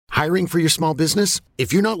Hiring for your small business?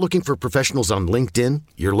 If you're not looking for professionals on LinkedIn,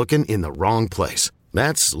 you're looking in the wrong place.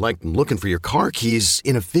 That's like looking for your car keys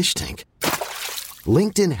in a fish tank.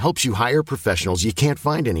 LinkedIn helps you hire professionals you can't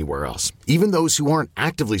find anywhere else, even those who aren't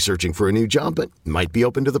actively searching for a new job but might be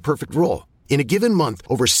open to the perfect role. In a given month,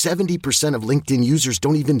 over 70% of LinkedIn users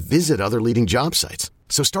don't even visit other leading job sites.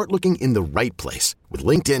 So start looking in the right place. With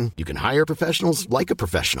LinkedIn, you can hire professionals like a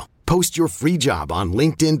professional. Post your free job on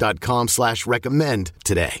linkedin.com/recommend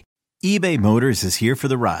today. eBay Motors is here for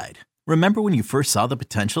the ride. Remember when you first saw the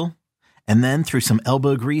potential? And then through some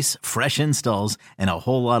elbow grease, fresh installs, and a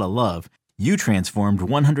whole lot of love, you transformed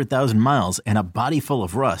 100,000 miles and a body full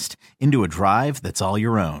of rust into a drive that's all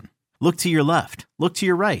your own. Look to your left. Look to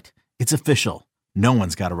your right. It's official. No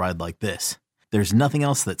one's got a ride like this. There's nothing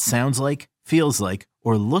else that sounds like, feels like,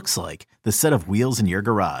 or looks like the set of wheels in your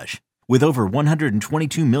garage. With over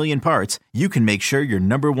 122 million parts, you can make sure your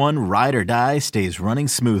number one ride or die stays running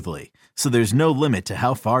smoothly. So there's no limit to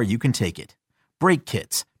how far you can take it. Brake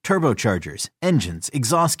kits, turbochargers, engines,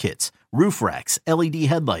 exhaust kits, roof racks, LED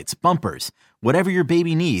headlights, bumpers, whatever your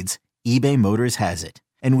baby needs, eBay Motors has it.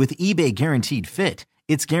 And with eBay Guaranteed Fit,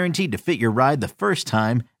 it's guaranteed to fit your ride the first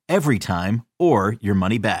time, every time, or your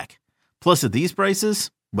money back. Plus at these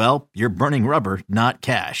prices, well, you're burning rubber, not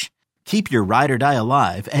cash. Keep your ride or die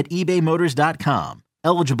alive at ebaymotors.com.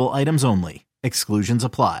 Eligible items only. Exclusions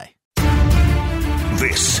apply.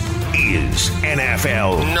 This is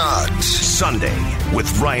NFL Not Sunday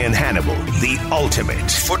with Ryan Hannibal, the ultimate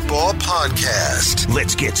football podcast.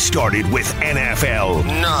 Let's get started with NFL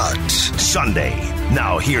Not Sunday.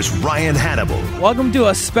 Now here's Ryan Hannibal. Welcome to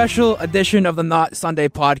a special edition of the Not Sunday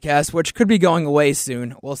podcast, which could be going away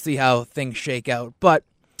soon. We'll see how things shake out. But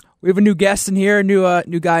we have a new guest in here, a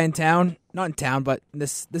new guy in town. Not in town, but in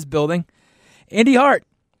this building. Andy Hart,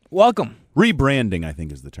 welcome. Rebranding, I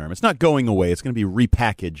think, is the term. It's not going away. It's going to be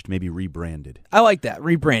repackaged, maybe rebranded. I like that,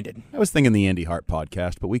 rebranded. I was thinking the Andy Hart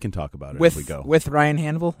podcast, but we can talk about it as we go. With Ryan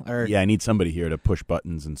Hannibal? Or? Yeah, I need somebody here to push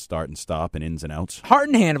buttons and start and stop and ins and outs. Hart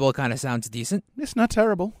and Hannibal kind of sounds decent. It's not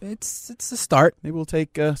terrible. It's a start. Maybe we'll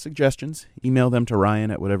take suggestions. Email them to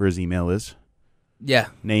Ryan at whatever his email is. Yeah.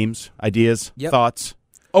 Names, ideas, thoughts.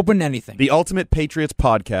 Open to anything. The Ultimate Patriots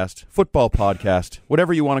Podcast, football podcast,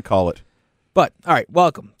 whatever you want to call it. But, all right,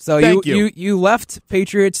 welcome. So you left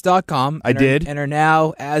Patriots.com. I did. And are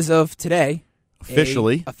now, as of today,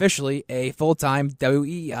 officially a full-time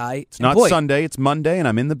WEEI It's employee. not Sunday, it's Monday, and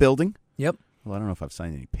I'm in the building. Yep. Well, I don't know if I've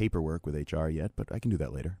signed any paperwork with HR yet, but I can do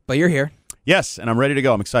that later. But you're here. Yes, and I'm ready to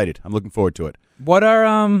go. I'm excited. I'm looking forward to it. What are,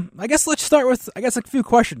 I guess let's start with, a few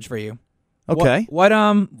questions for you. Okay.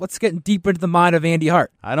 Let's get deep into the mind of Andy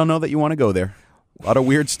Hart. I don't know that you want to go there. A lot of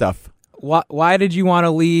weird stuff. Why did you want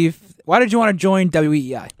to leave? Why did you want to join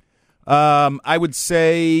WEEI? I would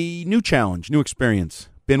say new challenge, new experience.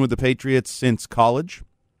 Been with the Patriots since college.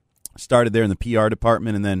 Started there in the PR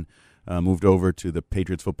department and then moved over to the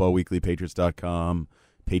Patriots Football Weekly, Patriots.com,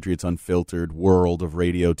 Patriots Unfiltered, world of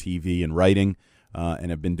radio, TV, and writing. And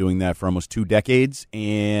have been doing that for almost 2 decades.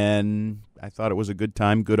 And I thought it was a good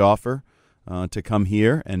time, good offer to come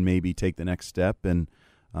here and maybe take the next step. And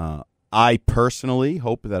I personally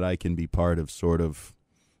hope that I can be part of sort of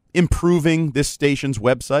improving this station's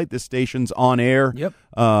website, this station's on-air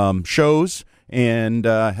shows, and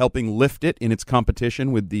helping lift it in its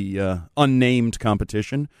competition with the unnamed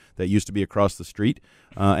competition that used to be across the street.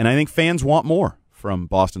 And I think fans want more from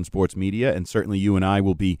Boston sports media, and certainly you and I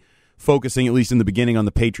will be focusing, at least in the beginning, on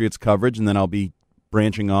the Patriots coverage, and then I'll be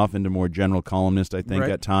branching off into more general columnist, I think,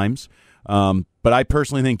 at times. But I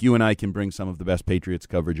personally think you and I can bring some of the best Patriots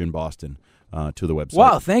coverage in Boston to the website.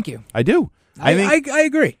 Wow, thank you. I do. I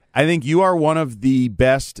agree. I think you are one of the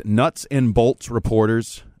best nuts and bolts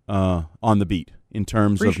reporters on the beat in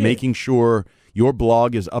terms of making sure your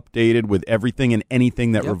blog is updated with everything and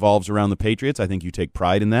anything that revolves around the Patriots. I think you take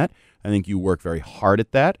pride in that. I think you work very hard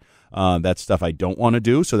at that. That's stuff I don't want to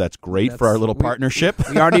do, so that's great for our little partnership.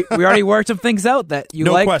 We already worked some things out that you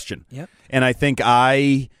like. No question. Yep. And I think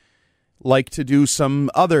I like to do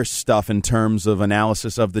some other stuff in terms of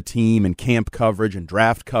analysis of the team and camp coverage and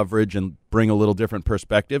draft coverage and bring a little different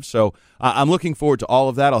perspective. So I'm looking forward to all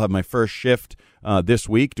of that. I'll have my first shift this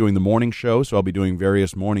week doing the morning show, so I'll be doing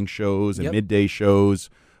various morning shows and midday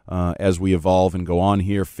shows as we evolve and go on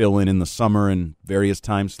here, fill in the summer and various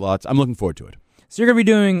time slots. I'm looking forward to it. So you're going to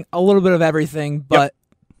be doing a little bit of everything, but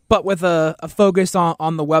with a focus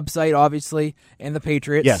on the website, obviously, and the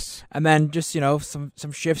Patriots. Yes. And then just,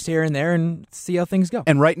 some shifts here and there and see how things go.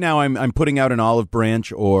 And right now I'm putting out an olive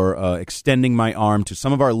branch or extending my arm to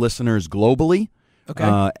some of our listeners globally.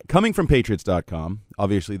 Okay. Coming from Patriots.com,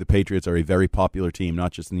 obviously the Patriots are a very popular team,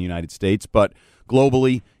 not just in the United States, but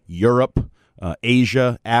globally. Europe,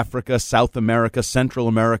 Asia, Africa, South America, Central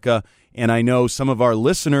America. And I know some of our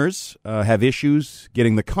listeners have issues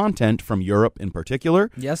getting the content from Europe in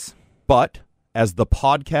particular. Yes. But as the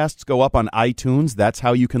podcasts go up on iTunes, that's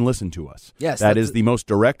how you can listen to us. Yes. That is the most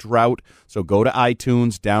direct route. So go to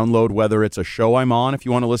iTunes, download whether it's a show I'm on if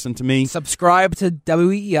you want to listen to me. Subscribe to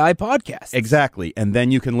WEEI Podcast. Exactly. And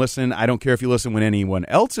then you can listen. I don't care if you listen when anyone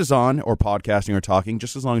else is on or podcasting or talking,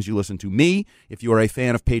 just as long as you listen to me. If you are a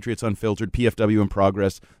fan of Patriots Unfiltered, PFW in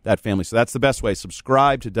Progress, that family. So that's the best way.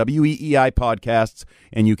 Subscribe to WEEI Podcasts,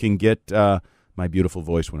 and you can get my beautiful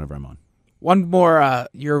voice whenever I'm on. One more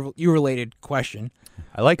you related question.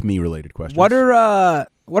 I like me-related questions. What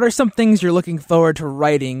are some things you're looking forward to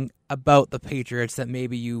writing about the Patriots that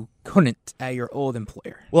maybe you couldn't at your old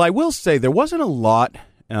employer? Well, I will say there wasn't a lot,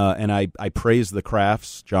 and I praise the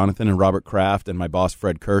Crafts, Jonathan and Robert Kraft, and my boss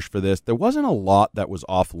Fred Kirsch for this. There wasn't a lot that was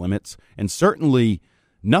off limits, and certainly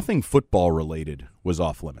nothing football-related was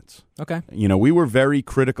off limits. Okay. You know, we were very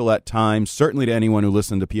critical at times, certainly to anyone who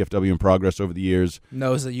listened to PFW in Progress over the years.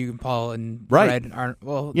 Knows that you and Paul and Right. Fred aren't,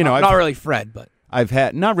 well, You know, not really Fred, but. I've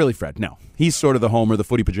had, not really Fred, no. He's sort of the homer, the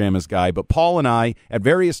footy pajamas guy, but Paul and I, at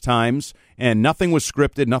various times, and nothing was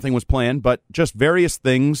scripted, nothing was planned, but just various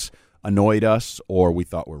things annoyed us or we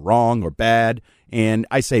thought were wrong or bad, and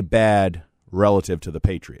I say bad relative to the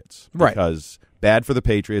Patriots. Right. Because bad for the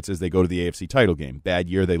Patriots is they go to the AFC title game. Bad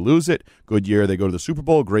year, they lose it. Good year, they go to the Super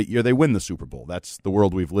Bowl. Great year, they win the Super Bowl. That's the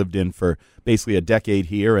world we've lived in for basically a decade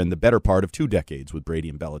here and the better part of 2 decades with Brady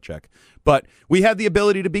and Belichick. But we had the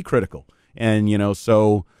ability to be critical. And,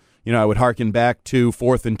 so, I would hearken back to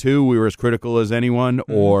 4th and 2. We were as critical as anyone.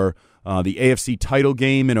 Mm-hmm. Or the AFC title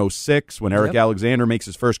game in 2006 when Eric Alexander makes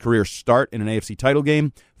his first career start in an AFC title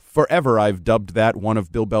game. Forever, I've dubbed that one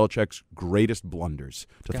of Bill Belichick's greatest blunders,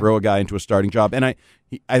 to throw a guy into a starting job. And I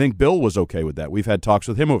think Bill was okay with that. We've had talks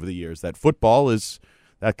with him over the years that football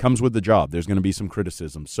that comes with the job. There's going to be some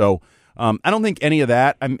criticism. So I don't think any of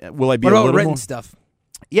that. Will I be what a about little written more stuff?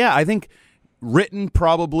 Yeah, I think written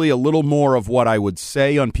probably a little more of what I would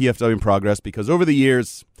say on PFW in Progress, because over the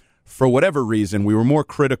years, for whatever reason, we were more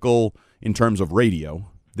critical in terms of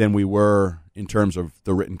radio than we were in terms of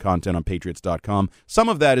the written content on Patriots.com. Some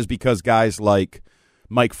of that is because guys like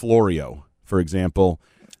Mike Florio, for example,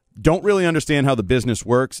 don't really understand how the business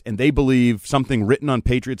works, and they believe something written on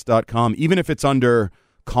Patriots.com, even if it's under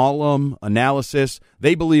column analysis,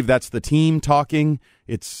 they believe that's the team talking.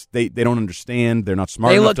 They don't understand. They're not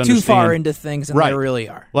smart enough to understand. They look too far into things, and they really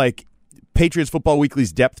are. Like Patriots Football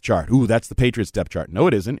Weekly's depth chart. Ooh, that's the Patriots depth chart. No,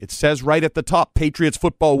 it isn't. It says right at the top, Patriots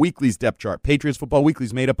Football Weekly's depth chart. Patriots Football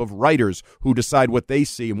Weekly's made up of writers who decide what they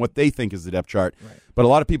see and what they think is the depth chart. Right. But a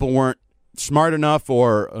lot of people weren't smart enough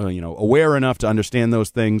or aware enough to understand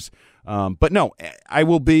those things. But no, I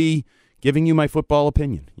will be giving you my football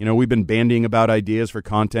opinion. We've been bandying about ideas for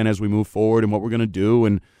content as we move forward and what we're going to do.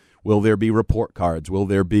 And will there be report cards? Will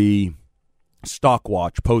there be stock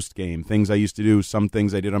watch, post game, things I used to do, some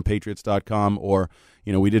things I did on Patriots.com, or,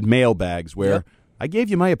 we did mailbags where I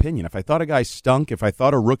gave you my opinion. If I thought a guy stunk, if I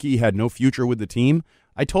thought a rookie had no future with the team,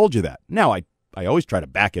 I told you that. Now, I always try to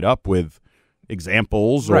back it up with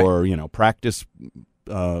examples or, practice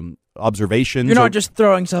observations. You're not just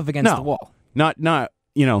throwing stuff against the wall. Not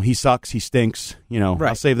he sucks, he stinks,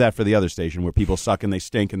 I'll save that for the other station where people suck and they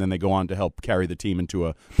stink and then they go on to help carry the team into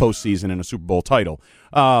a postseason and a Super Bowl title.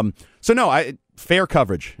 So no, fair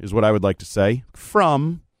coverage is what I would like to say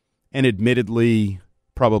from an admittedly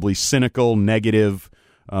probably cynical, negative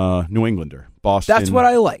New Englander. Boston. That's what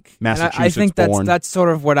I like. Massachusetts. And I think born. that's sort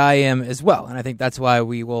of what I am as well, and I think that's why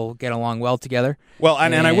we will get along well together. Well,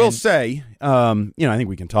 and I will say, I think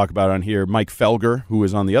we can talk about it on here. Mike Felger, who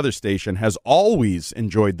is on the other station, has always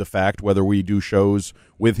enjoyed the fact, whether we do shows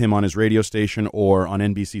with him on his radio station or on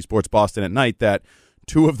NBC Sports Boston at night, that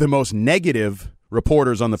 2 of the most negative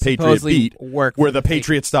reporters on the Patriot beat were the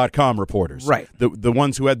Patriots.com reporters. Right. The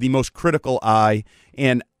ones who had the most critical eye.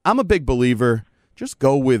 And I'm a big believer, just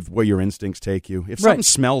go with where your instincts take you. If something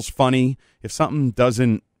smells funny, if something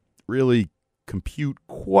doesn't really compute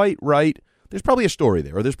quite right, there's probably a story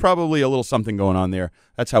there, or there's probably a little something going on there.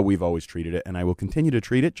 That's how we've always treated it, and I will continue to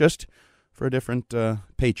treat it just for a different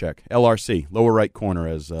paycheck. LRC, lower right corner,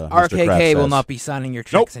 as Mr. Kraft says. RKK will not be signing your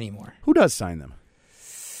checks anymore. Who does sign them?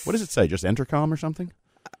 What does it say? Just Entercom or something?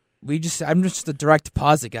 I'm just a direct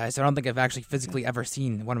deposit guy, so I don't think I've actually physically ever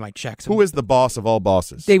seen one of my checks. Who is the boss of all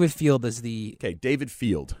bosses? David Field is the... Okay, David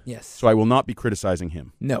Field. Yes. So I will not be criticizing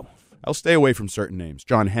him. No. I'll stay away from certain names.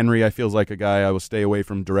 John Henry, I feels like a guy I will stay away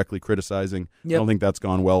from directly criticizing. Yep. I don't think that's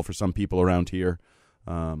gone well for some people around here.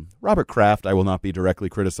 Robert Kraft, I will not be directly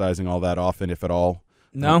criticizing all that often, if at all.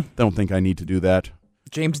 No? I don't think I need to do that.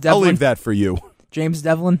 James Devlin. I'll leave that for you. James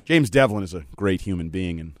Devlin. James Devlin is a great human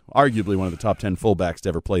being and arguably one of the top 10 fullbacks to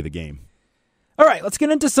ever play the game. All right, let's get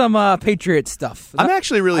into some Patriots stuff. I'm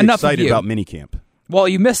actually really excited about minicamp. Well,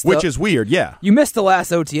 you missed which is weird, yeah. You missed the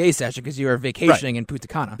last OTA session because you were vacationing in Punta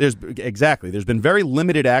Cana. There's been very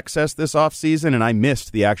limited access this offseason, and I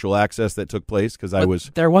missed the actual access that took place because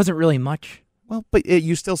There wasn't really much. Well, but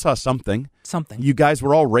you still saw something. Something. You guys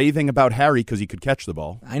were all raving about Harry because he could catch the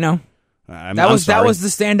ball. I know. That was the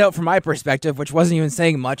standout from my perspective, which wasn't even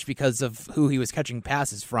saying much because of who he was catching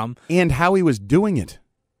passes from. And how he was doing it.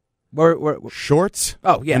 Shorts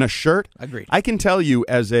and a shirt. Agreed. I can tell you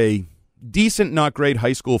as a decent, not great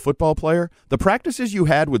high school football player, the practices you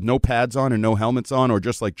had with no pads on and no helmets on or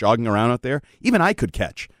just like jogging around out there, even I could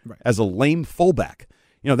catch as a lame fullback.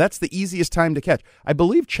 That's the easiest time to catch. I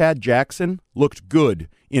believe Chad Jackson looked good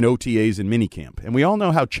in OTAs and minicamp, and we all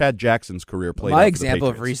know how Chad Jackson's career played out. My example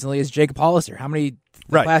of recently is Jacob Hollister. How many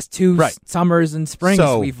last two summers and springs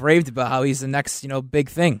we've raved about how he's the next big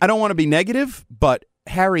thing. I don't want to be negative, but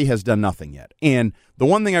Harry has done nothing yet. And the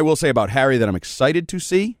one thing I will say about Harry that I'm excited to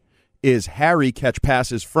see is Harry catch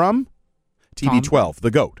passes from TB12,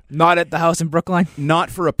 the GOAT. Not at the house in Brookline? Not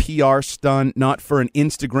for a PR stunt, not for an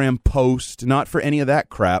Instagram post, not for any of that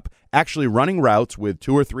crap. Actually running routes with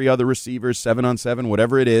 2 or 3 other receivers, 7-on-7,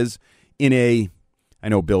 whatever it is, in a, I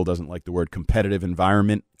know Bill doesn't like the word competitive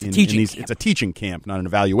environment. It's a teaching camp, not an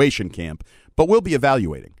evaluation camp. But we'll be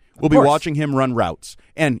evaluating. We'll be watching him run routes.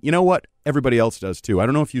 And you know what? Everybody else does too. I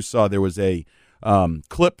don't know if you saw, there was a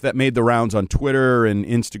clip that made the rounds on Twitter and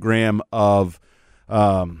Instagram of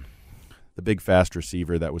the big fast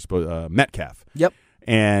receiver that was Metcalf. Yep.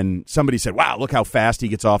 And somebody said, wow, look how fast he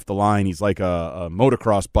gets off the line. He's like a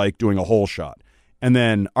motocross bike doing a hole shot. And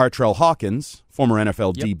then Artrell Hawkins, former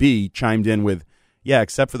NFL DB, chimed in with, yeah,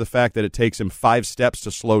 except for the fact that it takes him 5 steps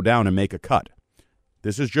to slow down and make a cut.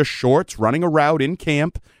 This is just shorts, running a route in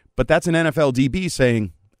camp, but that's an NFL DB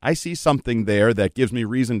saying, I see something there that gives me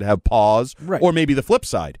reason to have pause. Right. Or maybe the flip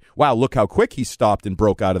side. Wow, look how quick he stopped and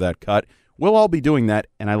broke out of that cut. We'll all be doing that,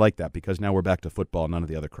 and I like that because now we're back to football, none of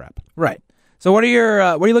the other crap. Right. So what are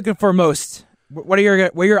you looking for most? Where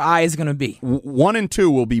are your eyes going to be? 1 and 2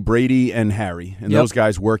 will be Brady and Harry, and those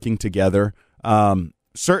guys working together.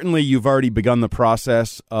 Certainly, you've already begun the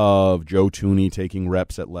process of Joe Thuney taking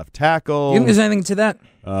reps at left tackle. You think there's anything to that?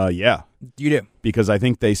 Yeah. You do? Because I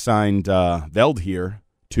think they signed Veld here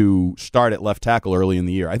to start at left tackle early in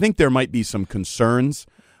the year. I think there might be some concerns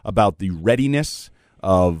about the readiness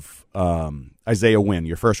of Isaiah Wynn,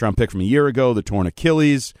 your first-round pick from a year ago, the torn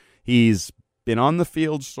Achilles. He's been on the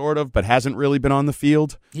field, sort of, but hasn't really been on the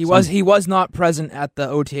field. He was not present at the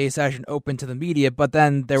OTA session open to the media, but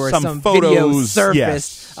then there were some photos, videos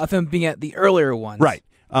surfaced of him being at the earlier ones. Right.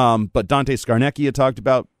 But Dante Scarnecchia had talked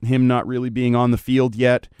about him not really being on the field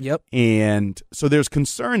yet. Yep. And so there's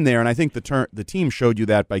concern there, and I think the team showed you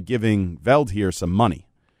that by giving Veld here some money.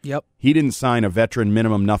 Yep. He didn't sign a veteran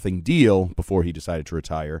minimum nothing deal before he decided to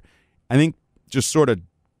retire. I think just sort of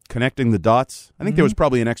connecting the dots, I think there was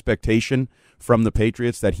probably an expectation from the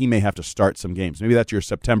Patriots that he may have to start some games. Maybe that's your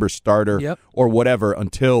September starter or whatever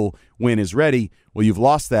until Wynn is ready. Well, you've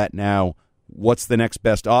lost that now. What's the next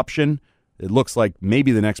best option? It looks like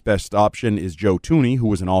maybe the next best option is Joe Thuney, who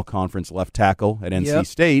was an all-conference left tackle at NC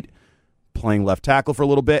State, playing left tackle for a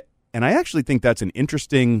little bit. And I actually think that's an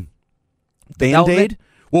interesting Band-Aid.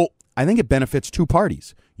 Well, I think it benefits 2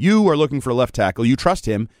 parties. You are looking for a left tackle. You trust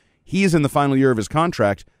him. He is in the final year of his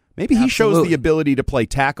contract. Maybe he shows the ability to play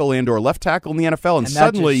tackle and or left tackle in the NFL, and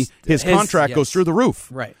suddenly his contract goes through the roof.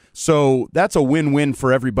 Right. So that's a win-win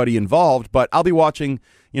for everybody involved, but I'll be watching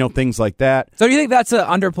things like that. So do you think that's an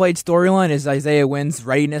underplayed storyline, is Isaiah Wynn's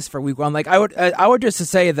readiness for week 1? Like I would just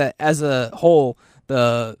say that as a whole,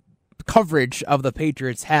 the coverage of the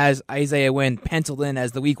Patriots has Isaiah Wynn penciled in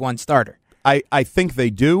as the week 1 starter. I think they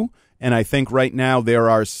do. And I think right now there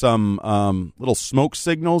are some little smoke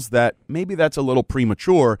signals that maybe that's a little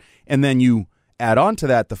premature. And then you add on to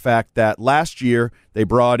that the fact that last year they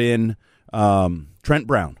brought in Trent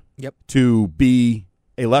Brown to be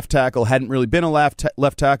a left tackle, hadn't really been a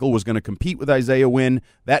left tackle, was going to compete with Isaiah Wynn.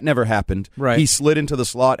 That never happened. Right. He slid into the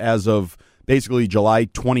slot as of basically July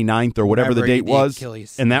 29th or whatever the date was.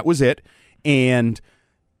 Achilles. And that was it. And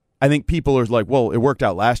I think people are like, well, it worked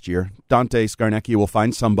out last year. Dante Scarnecchia will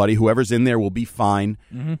find somebody. Whoever's in there will be fine.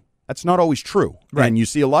 Mm-hmm. That's not always true. Right. And you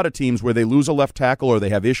see a lot of teams where they lose a left tackle or they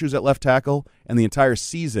have issues at left tackle, and the entire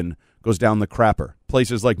season goes down the crapper.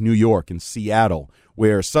 Places like New York and Seattle,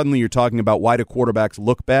 where suddenly you're talking about why do quarterbacks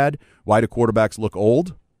look bad? Why do quarterbacks look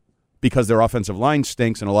old? because their offensive line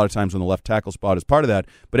stinks, and a lot of times when the left tackle spot is part of that.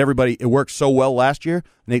 But it worked so well last year.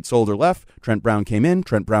 Nate Solder left. Trent Brown came in.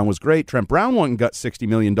 Trent Brown was great. Trent Brown went and got $60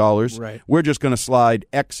 million. Right. We're just going to slide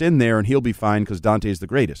X in there, and he'll be fine because Dante's the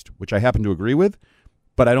greatest, which I happen to agree with.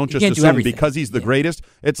 But I don't just assume because he's the greatest.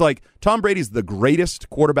 It's like Tom Brady's the greatest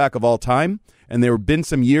quarterback of all time, and there have been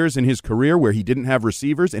some years in his career where he didn't have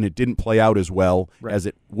receivers, and it didn't play out as well as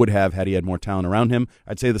it would have had he had more talent around him.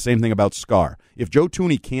 I'd say the same thing about Scar. If Joe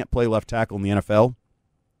Thuney can't play left tackle in the NFL,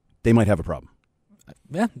 they might have a problem.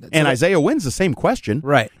 Yeah, and Isaiah Wynn's the same question.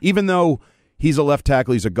 Right. Even though he's a left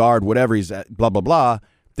tackle, he's a guard, whatever, he's blah, blah, blah,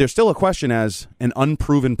 there's still a question as an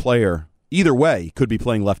unproven player. Either way, could be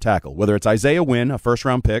playing left tackle, whether it's Isaiah Wynn, a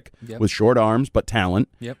first-round pick with short arms but talent,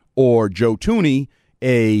 or Joe Thuney,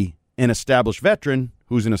 an established veteran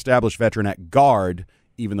who's an established veteran at guard,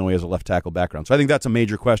 even though he has a left tackle background. So I think that's a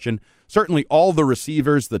major question. Certainly all the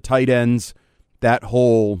receivers, the tight ends, that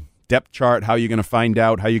whole depth chart, how you're going to find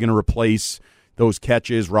out, how you're going to replace those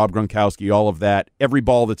catches, Rob Gronkowski, all of that. Every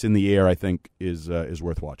ball that's in the air, I think, is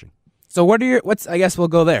worth watching. So I guess we'll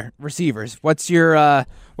go there. Receivers. What's your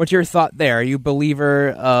thought there? Are you a believer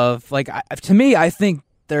of, to me, I think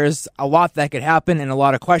there's a lot that could happen and a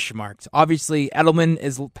lot of question marks. Obviously, Edelman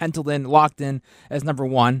is penciled in, locked in as number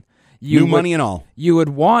one. Money and all. You would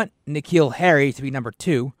want N'Keal Harry to be number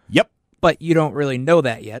two. Yep. But you don't really know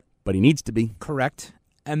that yet. But he needs to be. Correct.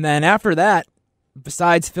 And then after that,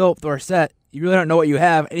 besides Philip Dorsett, you really don't know what you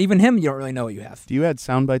have. And even him, you don't really know what you have. Do you add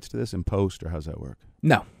sound bites to this in post, or how's that work?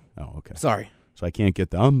 No. Oh, okay. Sorry. So I can't get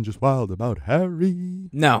the I'm just wild about Harry.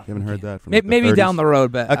 No. You haven't heard that from maybe the 30s? down the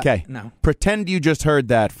road, but okay. No. Pretend you just heard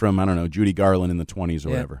that from, I don't know, Judy Garland in the 20s or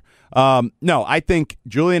whatever. No, I think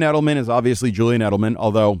Julian Edelman is obviously Julian Edelman,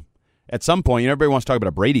 although at some point, everybody wants to talk about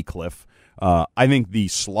a Brady cliff. I think the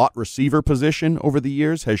slot receiver position over the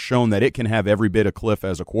years has shown that it can have every bit a cliff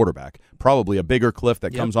as a quarterback. Probably a bigger cliff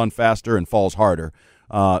that comes on faster and falls harder.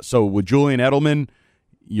 So with Julian Edelman,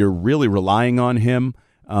 you're really relying on him.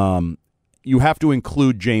 You have to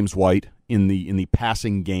include James White in the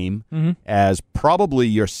passing game as probably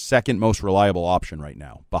your second most reliable option right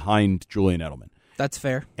now, behind Julian Edelman. That's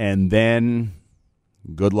fair. And then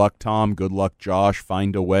good luck, Tom. Good luck, Josh.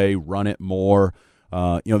 Find a way. Run it more.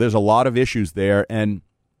 There's a lot of issues there, and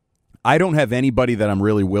I don't have anybody that I'm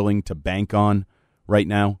really willing to bank on right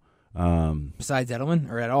now. Besides Edelman,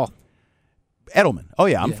 or at all? Edelman. Oh,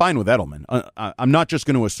 yeah, I'm fine with Edelman. I'm not just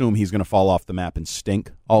going to assume he's going to fall off the map and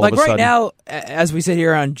stink all of a sudden. Like right now, as we sit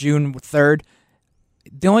here on June 3rd,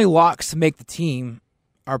 the only locks to make the team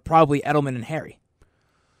are probably Edelman and Harry.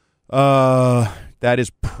 That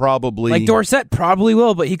is probably... Like Dorsett probably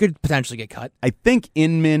will, but he could potentially get cut. I think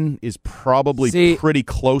Inman is probably pretty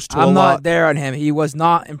close to a lot. I'm not there on him. He was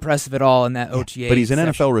not impressive at all in that OTA But he's an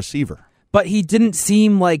session. NFL receiver. But he didn't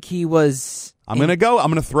seem like he was... I'm going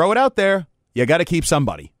to throw it out there. You got to keep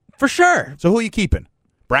somebody. For sure. So who are you keeping?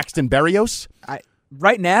 Braxton Berrios?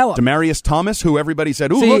 Right now... Demarius Thomas, who everybody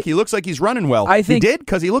said, look, he looks like he's running well. I think, he did,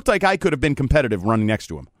 because he looked like I could have been competitive running next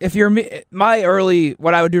to him. If you're me,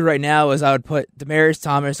 what I would do right now is I would put Demarius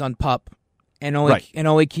Thomas on PUP and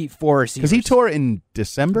only keep four receivers. Because he tore in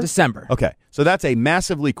December? December. Okay, so that's a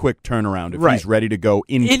massively quick turnaround if he's ready to go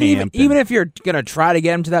in camp. Even if you're going to try to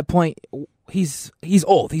get him to that point, he's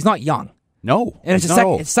old. He's not young. No, and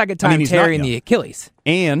it's second time tearing the Achilles.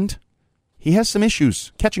 And he has some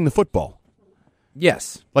issues catching the football.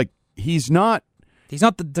 Yes. Like, he's not the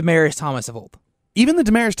Demarius Thomas of old. Even the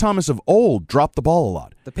Demarius Thomas of old dropped the ball a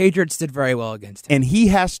lot. The Patriots did very well against him. And he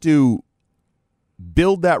has to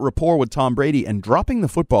build that rapport with Tom Brady, and dropping the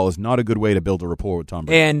football is not a good way to build a rapport with Tom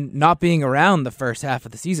Brady. And not being around the first half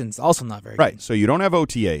of the season is also not very good. Right, so you don't have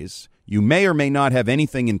OTAs. You may or may not have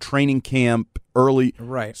anything in training camp early.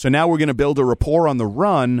 Right. So now we're going to build a rapport on the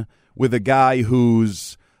run with a guy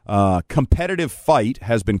whose competitive fight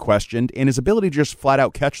has been questioned, and his ability to just flat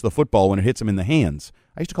out catch the football when it hits him in the hands.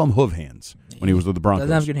 I used to call him hoof hands when he was with the Broncos.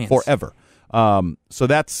 Doesn't have good hands. Forever. So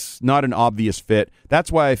that's not an obvious fit.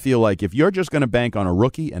 That's why I feel like if you're just going to bank on a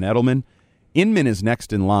rookie and Edelman, Inman is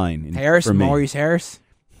next in line. For me. Maurice Harris?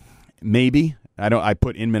 Maybe. I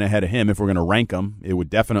put Inman ahead of him. If we're going to rank them, it would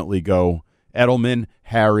definitely go Edelman,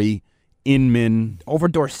 Harry, Inman. Over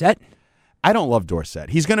Dorsett? I don't love Dorsett.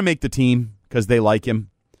 He's going to make the team because they like him.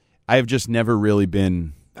 I have just never really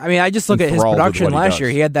been... I mean, I just look at his production last year.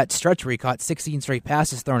 He had that stretch where he caught 16 straight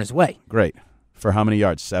passes thrown his way. Great. For how many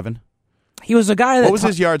yards? 7? He was a guy that... What was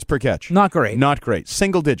his yards per catch? Not great. Not great.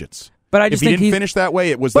 Single digits. But I just think if he didn't finish that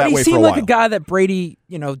way, it was that way for a while. But he seemed like a guy that Brady,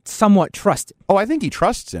 somewhat trusted. Oh, I think he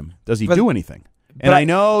trusts him. Does he do anything? And I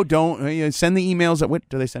know, don't send the emails.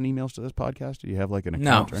 Do they send emails to this podcast? Do you have like an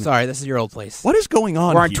account? No, sorry, this is your old place. What is going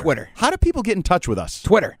on We're on here? Twitter. How do people get in touch with us?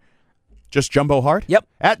 Twitter. Just Jumbo Hart? Yep.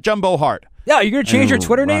 At Jumbo Hart. Yeah, you're going to change your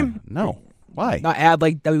Twitter name? No. Why? Not add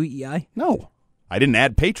like WEEI? No. I didn't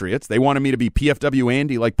add Patriots. They wanted me to be PFW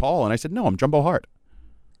Andy like Paul, and I said, no, I'm Jumbo Hart.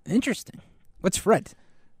 Interesting. What's Fred?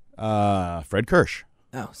 Fred Kirsch.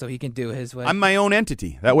 Oh, so he can do his way. I'm my own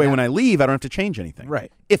entity. That way when I leave, I don't have to change anything.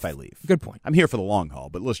 Right. If I leave. Good point. I'm here for the long haul,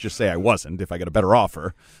 but let's just say I wasn't. If I got a better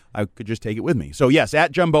offer, I could just take it with me. So, yes,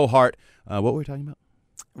 at Jumbo Hart. What were we talking about?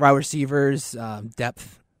 Wide receivers,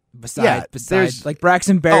 depth. Besides, like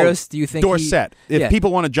Braxton Berrios, do you think Dorsett. If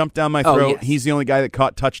people want to jump down my throat, yes. He's the only guy that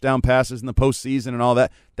caught touchdown passes in the postseason and all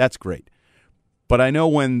that. That's great. But I know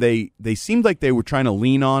when they seemed like they were trying to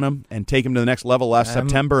lean on him and take him to the next level last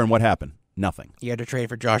September, and what happened? Nothing. You had to trade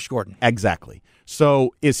for Josh Gordon. Exactly.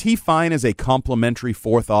 So is he fine as a complimentary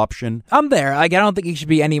fourth option? I'm there. Like, I don't think he should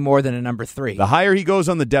be any more than a number 3. The higher he goes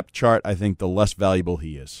on the depth chart, I think the less valuable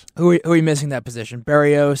he is. Who are you missing that position?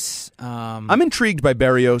 Berrios. I'm intrigued by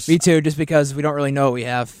Berrios. Me too, just because we don't really know what we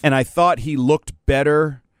have. And I thought he looked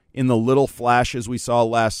better in the little flashes we saw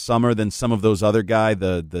last summer than some of those other guys,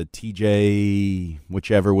 the TJ,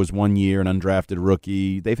 whichever was 1 year, an undrafted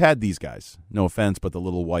rookie. They've had these guys. No offense, but the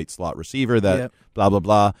little white slot receiver that blah, blah,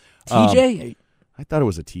 blah. TJ? I thought it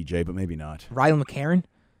was a TJ, but maybe not. Riley McCarron?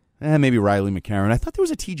 Maybe Riley McCarron. I thought there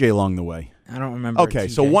was a TJ along the way. I don't remember. Okay,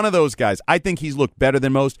 so one of those guys. I think he's looked better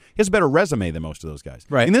than most. He has a better resume than most of those guys.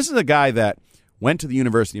 Right. And this is a guy that went to the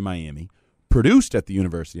University of Miami, produced at the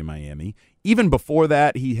University of Miami. Even before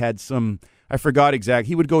that, he had some, I forgot exact.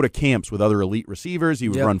 He would go to camps with other elite receivers. He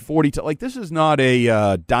would run 40. Like, this is not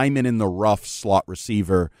a diamond in the rough slot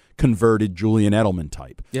receiver, converted Julian Edelman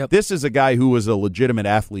type. Yep. This is a guy who was a legitimate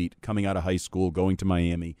athlete coming out of high school, going to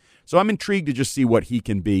Miami. So I'm intrigued to just see what he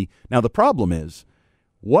can be. Now, the problem is,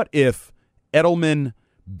 what if Edelman,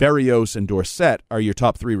 Berrios, and Dorsett are your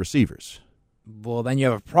top 3 receivers? Well, then you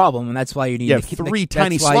have a problem, and that's why you need three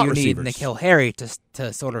tiny slot you receivers. need N'Keal Harry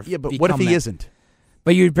to sort of but what if he isn't?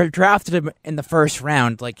 But you drafted him in the first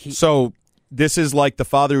round, So this is like the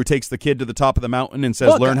father who takes the kid to the top of the mountain and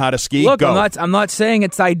says, "Learn how to ski." Look, go. I'm not saying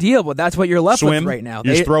it's ideal, but that's what you're left Swim. with right now.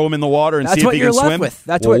 You just throw him in the water and see if he can swim. With.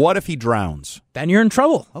 That's what if he drowns? Then you're in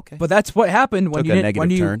trouble. Okay, but that's what happened when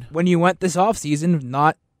when you went this offseason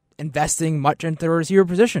not investing much into the receiver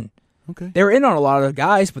position. Okay, they were in on a lot of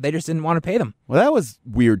guys, but they just didn't want to pay them. Well, that was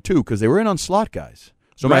weird too because they were in on slot guys.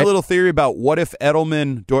 So my little theory about what if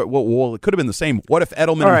Edelman, well, it could have been the same. What if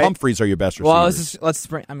Edelman and Humphreys are your best receivers? Well,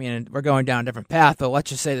 we're going down a different path, but let's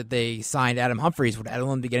just say that they signed Adam Humphreys. Would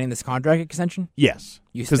Edelman be getting this contract extension? Yes,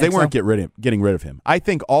 because they weren't getting rid of him. I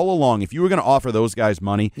think all along, if you were going to offer those guys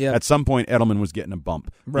money, at some point Edelman was getting a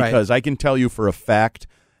bump. Right. Because I can tell you for a fact,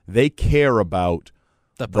 they care about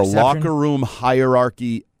the locker room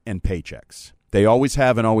hierarchy and paychecks. They always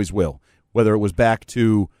have and always will. Whether it was back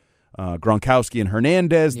to Gronkowski and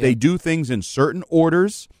Hernandez, they do things in certain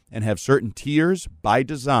orders and have certain tiers by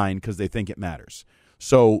design because they think it matters.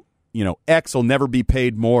 So, X will never be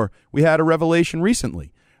paid more. We had a revelation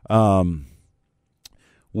recently where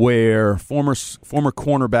former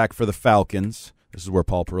cornerback for the Falcons, this is where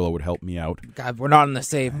Paul Perillo would help me out. God, we're not on the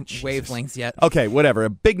same wavelengths yet. Okay, whatever. A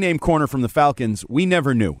big-name corner from the Falcons, we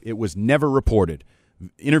never knew. It was never reported.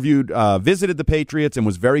 Visited the Patriots and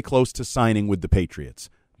was very close to signing with the Patriots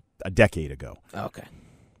a decade ago. Okay.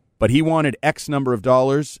 But he wanted X number of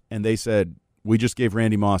dollars, and they said, we just gave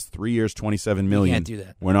Randy Moss 3 years, $27 million. You can't do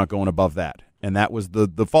that. We're not going above that. And that was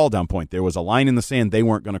the fall-down point. There was a line in the sand they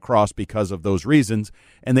weren't going to cross because of those reasons,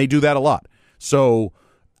 and they do that a lot. So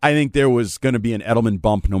I think there was going to be an Edelman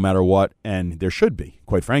bump no matter what, and there should be,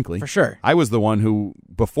 quite frankly. For sure. I was the one who,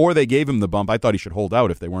 before they gave him the bump, I thought he should hold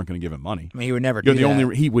out if they weren't going to give him money. I mean, he would never do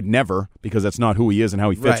that. He would never, because that's not who he is and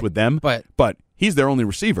how he fits with them. But he's their only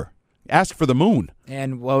receiver. Ask for the moon.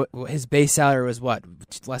 And his base salary was what?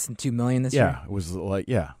 Less than $2 million this year? Yeah, it was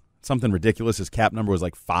something ridiculous. His cap number was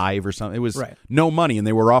like 5 or something. It was no money, and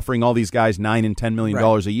they were offering all these guys $9 and $10 million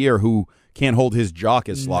a year who can't hold his jock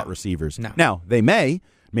as slot receivers. No. Now, they may.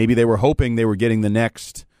 Maybe they were hoping they were getting the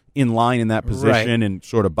next in line in that position and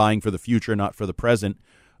sort of buying for the future, not for the present.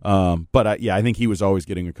 But I think he was always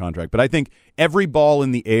getting a contract. But I think every ball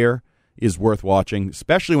in the air is worth watching,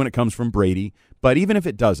 especially when it comes from Brady. But even if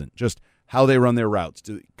it doesn't, just how they run their routes,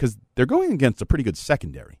 because they're going against a pretty good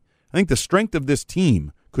secondary. I think the strength of this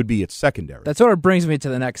team could be its secondary. That sort of brings me to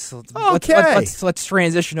the next. Okay. Let's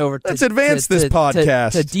transition over to Let's advance this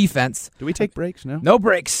podcast. to defense. Do we take breaks? No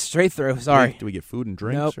breaks. Straight through. Sorry. Do we get food and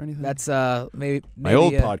drinks Nope. or anything? That's maybe my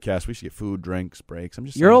old podcast. We should get food, drinks, breaks. I'm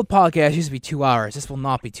just your saying. old podcast used to be 2 hours. This will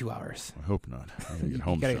not be 2 hours. I hope not. I'm gonna get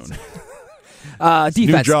home soon.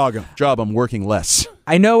 Defense. New job. I'm working less.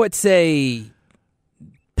 I know it's a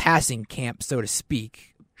passing camp, so to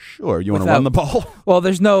speak. Sure. You want to run the ball? Well,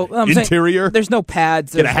 there's no interior. There's no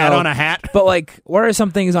pads. Get a hat on a hat. But what are some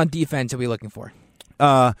things on defense that we're looking for?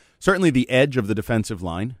 Certainly the edge of the defensive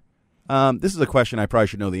line. This is a question I probably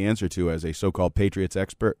should know the answer to as a so-called Patriots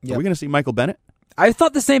expert. Yep. Are we going to see Michael Bennett? I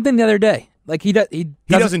thought the same thing the other day. He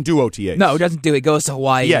doesn't do OTAs. No, he doesn't do it. He goes to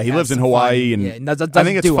Hawaii. Yeah, he lives in Hawaii, and I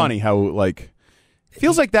think it's funny how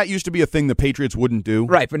feels like that used to be a thing the Patriots wouldn't do.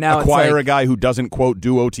 Right, but now acquire a guy who doesn't quote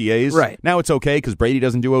do OTAs. Right now it's okay because Brady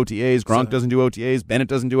doesn't do OTAs, Gronk doesn't do OTAs, Bennett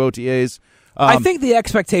doesn't do OTAs. I think the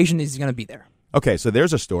expectation is he's going to be there. Okay, so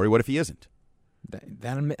there's a story. What if he isn't?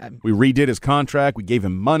 We redid his contract. We gave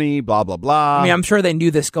him money. Blah blah blah. I mean, I'm sure they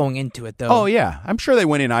knew this going into it, though. Oh yeah, I'm sure they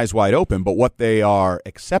went in eyes wide open. But what they are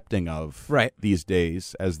accepting of these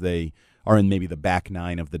days, as they are in maybe the back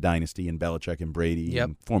nine of the dynasty in Belichick and Brady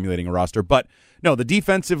and formulating a roster. But no, the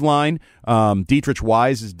defensive line, Dietrich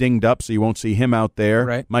Wise is dinged up, so you won't see him out there.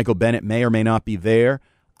 Right. Michael Bennett may or may not be there.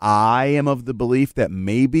 I am of the belief that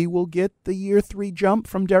maybe we'll get the year 3 jump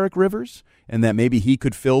from Derek Rivers and that maybe he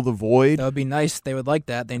could fill the void. That would be nice. They would like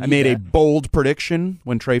that. I made a bold prediction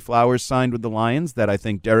when Trey Flowers signed with the Lions that I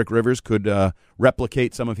think Derek Rivers could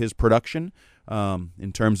replicate some of his production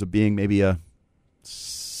in terms of being maybe a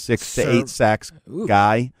 6 to 8 sacks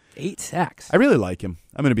guy. 8 sacks. I really like him.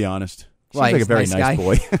 I'm going to be honest. Seems like a very nice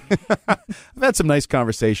boy. I've had some nice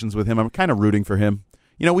conversations with him. I'm kind of rooting for him.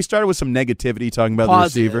 You know, we started with some negativity talking about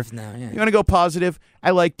positive the receiver. now, yeah. You want to go positive?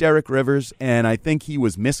 I like Derek Rivers, and I think he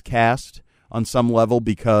was miscast on some level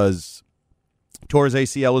because tore his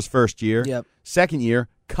ACL his first year. Yep. Second year,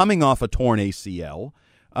 coming off a torn ACL.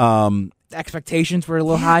 Expectations were a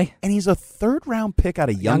little high. And he's a third-round pick out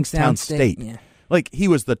of Youngstown State. Yeah. Like, he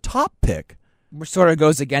was the top pick. Which sort of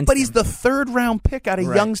goes against But he's the third-round pick out of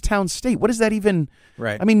Youngstown State. What does that even...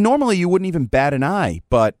 Right. I mean, normally you wouldn't even bat an eye,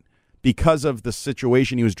 but because of the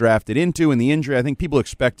situation he was drafted into and the injury, I think people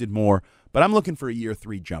expected more. But I'm looking for a year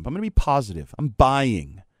 3 jump. I'm going to be positive. I'm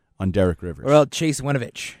buying on Derek Rivers. Well, Chase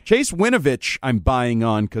Winovich. Chase Winovich I'm buying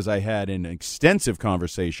on because I had an extensive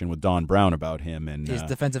conversation with Don Brown about him. And he's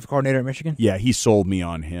defensive coordinator at Michigan? Yeah, he sold me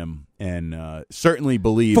on him and certainly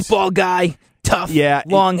believes... Football guy, tough,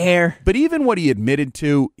 long hair. But even what he admitted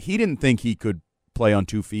to, he didn't think he could play on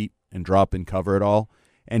 2 feet and drop and cover at all.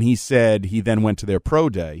 And he said he then went to their pro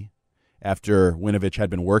day after Winovich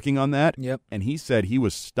had been working on that. Yep. And he said he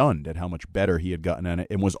was stunned at how much better he had gotten at it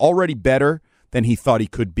and was already better than he thought he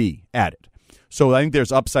could be at it. So I think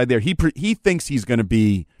there's upside there. He thinks he's going to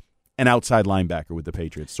be an outside linebacker with the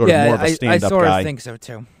Patriots, sort of more of a stand-up guy. I sort of think so,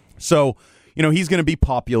 too. So, you know, he's going to be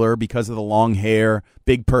popular because of the long hair,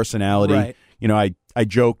 big personality. Right. You know, I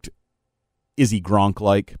joked, is he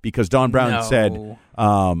Gronk-like? Because Don Brown said,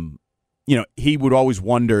 you know, he would always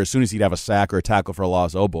wonder as soon as he'd have a sack or a tackle for a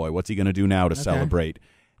loss, oh boy, what's he going to do now to celebrate?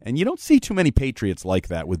 And you don't see too many Patriots like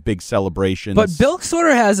that with big celebrations. But Bill sort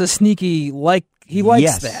of has a sneaky, he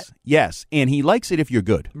likes that. Yes, and he likes it if you're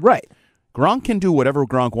good. Right. Gronk can do whatever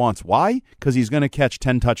Gronk wants. Why? Because he's going to catch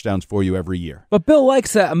 10 touchdowns for you every year. But Bill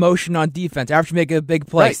likes that emotion on defense. After you make a big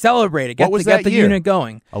play, celebrate it. Get the unit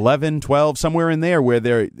going. 11, 12, somewhere in there where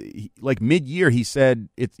they're like mid-year he said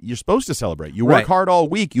you're supposed to celebrate. You work hard all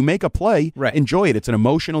week. You make a play. Right. Enjoy it. It's an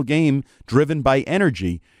emotional game driven by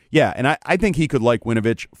energy. Yeah, and I think he could like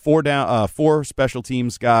Winovich. 4 special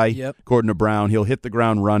teams guy, according to Brown. He'll hit the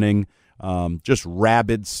ground running. Just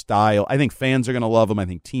rabid style. I think fans are going to love him. I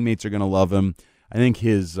think teammates are going to love him. I think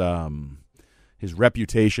his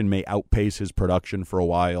reputation may outpace his production for a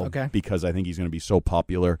while because I think he's going to be so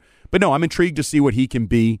popular. But no, I'm intrigued to see what he can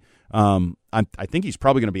be. I think he's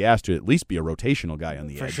probably going to be asked to at least be a rotational guy on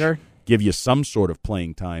the edge. For sure. Give you some sort of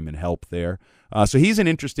playing time and help there. So he's an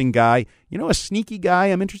interesting guy. You know a sneaky guy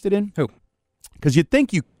I'm interested in? Who? Because you'd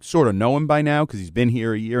think you sort of know him by now because he's been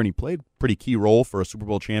here a year and he played a pretty key role for a Super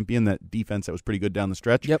Bowl champion, that defense that was pretty good down the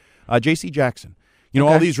stretch. Yep. J.C. Jackson. You know,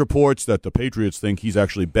 all these reports that the Patriots think he's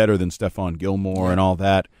actually better than Stephon Gilmore and all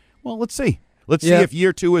that. Well, let's see. Let's see if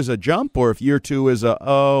year 2 is a jump or if year 2 is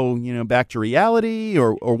back to reality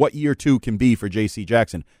or what year 2 can be for J.C.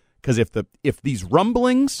 Jackson. Because if these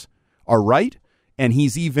rumblings are right and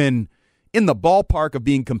he's even in the ballpark of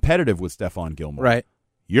being competitive with Stephon Gilmore, right,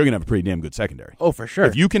 you're going to have a pretty damn good secondary. Oh, for sure.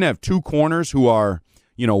 If you can have 2 corners who are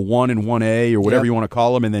 1 and 1A or whatever Yep. you want to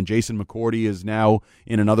call them, and then Jason McCourty is now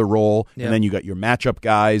in another role, Yep. and then you got your matchup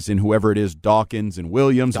guys and whoever it is, Dawkins and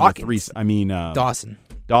Williams. Dawkins? And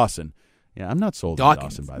Dawson. Yeah, I'm not sold on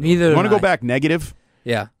Dawson, by the way. Neither You want to am go I. back negative?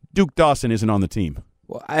 Yeah. Duke Dawson isn't on the team.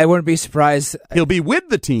 Well, I wouldn't be surprised. He'll be with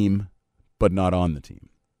the team, but not on the team.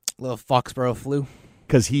 Little Foxborough flu.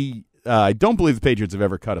 Because I don't believe the Patriots have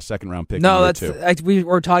ever cut a second-round pick. No, in year two. we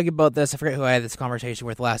were talking about this. I forget who I had this conversation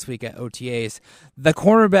with last week at OTAs. The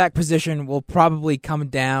cornerback position will probably come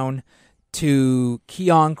down to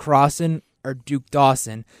Keon Crossan or Duke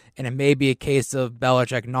Dawson, and it may be a case of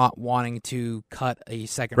Belichick not wanting to cut a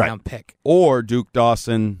second-round pick. Or Duke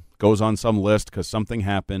Dawson goes on some list because something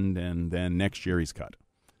happened, and then next year he's cut.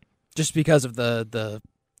 Just because of the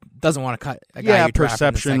doesn't want to cut a guy. Yeah, you drafted in the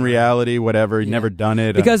perception, second round. reality, whatever. He'd Yeah. never done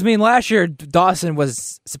it. Because, last year, Dawson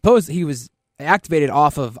was he was activated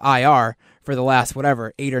off of IR for the last,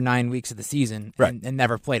 8 or 9 weeks of the season and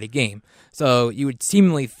never played a game. So you would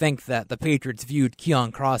seemingly think that the Patriots viewed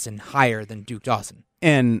Keon Crossan higher than Duke Dawson.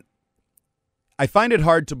 And I find it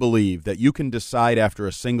hard to believe that you can decide after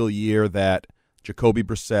a single year that Jacoby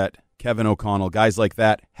Brissett, Kevin O'Connell, guys like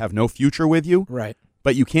that have no future with you. Right.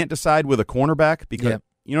 But you can't decide with a cornerback because,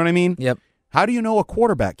 you know what I mean? Yep. How do you know a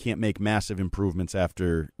quarterback can't make massive improvements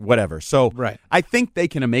after whatever? So I think they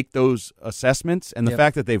can make those assessments, and the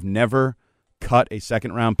fact that they've never cut a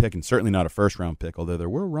second-round pick and certainly not a first-round pick, although there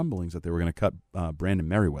were rumblings that they were going to cut Brandon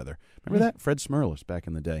Merriweather. Remember that? Fred Smerlis back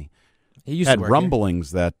in the day. He used had to work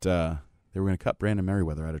rumblings that they were going to cut Brandon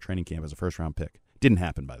Merriweather out of training camp as a first-round pick. Didn't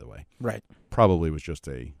happen, by the way. Right. Probably was just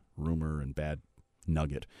a rumor and bad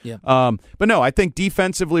nugget. Yeah. But no, I think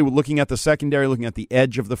defensively, looking at the secondary, looking at the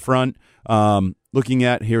edge of the front, looking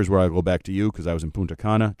at, here's where I go back to you because I was in Punta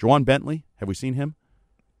Cana. Juwan Bentley, have we seen him?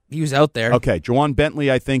 He was out there. Okay, Juwan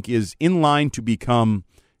Bentley, I think, is in line to become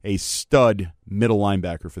a stud middle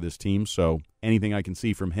linebacker for this team. So anything I can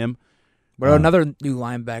see from him. What about another new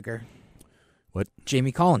linebacker? What?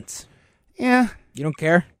 Jamie Collins. Yeah. You don't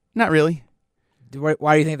care? Not really.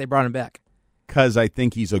 Why do you think they brought him back? Because I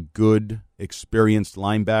think he's a good, experienced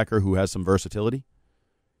linebacker who has some versatility.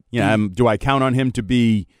 Yeah, do I count on him to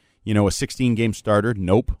be, a 16-game starter?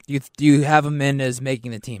 Nope. Do you have him in as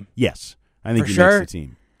making the team? Yes, I think For he sure? makes the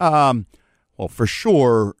team. Well, for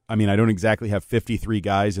sure. I mean, I don't exactly have 53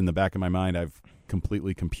 guys in the back of my mind. I've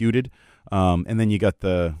completely computed. And then you got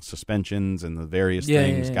the suspensions and the various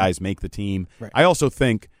things. Yeah. Guys make the team. Right. I also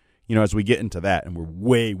think, as we get into that, and we're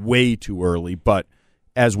way, way too early, but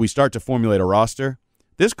as we start to formulate a roster,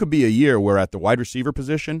 this could be a year where at the wide receiver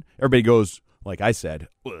position, everybody goes, like I said,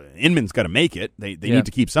 Inman's got to make it. They need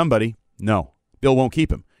to keep somebody. No, Bill won't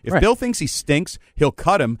keep him. If Bill thinks he stinks, he'll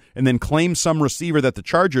cut him and then claim some receiver that the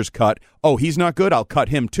Chargers cut. Oh, he's not good. I'll cut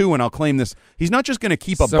him too, and I'll claim this. He's not just going to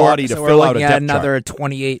keep a body to fill out a depth chart. Another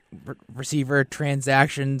 28 receiver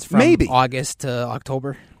transactions from August to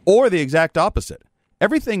October? Or the exact opposite.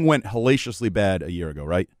 Everything went hellaciously bad a year ago,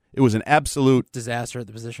 right? It was an absolute disaster at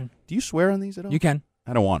the position. Do you swear on these at all? You can.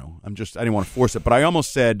 I don't want to. I didn't want to force it, but I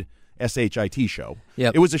almost said SHIT show.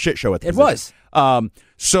 Yep. It was a shit show at the It position. was.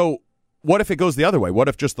 So what if it goes the other way? What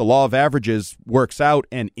if just the law of averages works out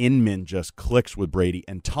and Inman just clicks with Brady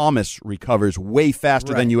and Thomas recovers way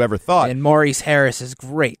faster than you ever thought? And Maurice Harris is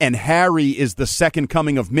great. And Harry is the second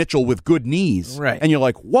coming of Mitchell with good knees. Right. And you're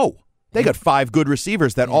like, whoa, they got 5 good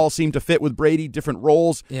receivers that all seem to fit with Brady, different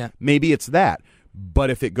roles. Yeah. Maybe it's that. But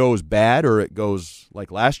if it goes bad or it goes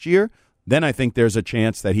like last year, then I think there's a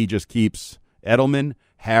chance that he just keeps Edelman,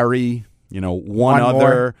 Harry, one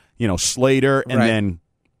other, Slater, and then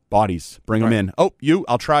bodies. Bring them in. Oh,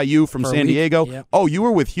 I'll try you from San Diego. Yep. Oh, you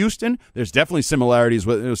were with Houston? There's definitely similarities.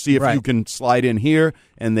 See if you can slide in here,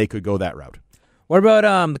 and they could go that route. What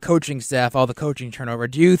about the coaching staff, all the coaching turnover?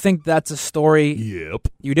 Do you think that's a story? Yep.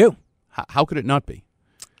 You do? How could it not be?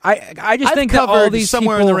 I just I've think that covered all these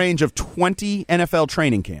somewhere people, in the range of 20 NFL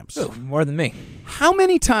training camps. Ooh, more than me. How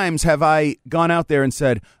many times have I gone out there and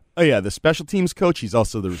said, oh, yeah, the special teams coach, he's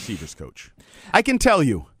also the receivers coach? I can tell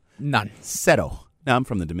you. None. Cero. Now, I'm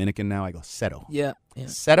from the Dominican now. I go, Cero. Yeah.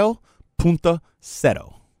 Cero, punta,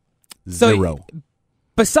 cero. Zero. So,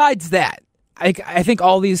 besides that, I think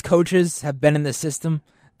all these coaches have been in the system.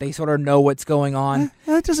 They sort of know what's going on.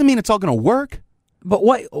 That doesn't mean it's all going to work. But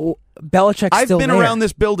what? Belichick's I've still been there. around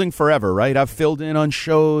this building forever, right? I've filled in on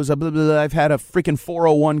shows. Blah, blah, blah. I've had a freaking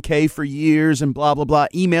 401k for years and blah, blah, blah.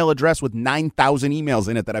 Email address with 9,000 emails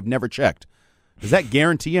in it that I've never checked. Does that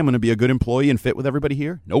guarantee I'm going to be a good employee and fit with everybody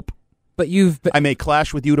here? Nope. But I may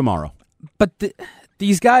clash with you tomorrow. But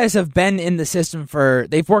these guys have been in the system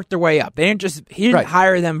they've worked their way up. He didn't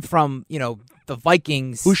hire them from, the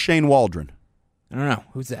Vikings. Who's Shane Waldron? I don't know.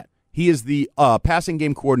 Who's that? He is the passing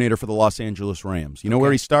game coordinator for the Los Angeles Rams. You know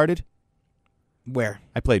where he started? Where?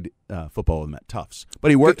 I played football with him at Tufts. But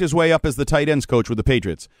he worked his way up as the tight ends coach with the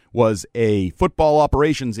Patriots, was a football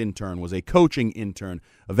operations intern, was a coaching intern,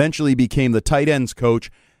 eventually became the tight ends coach,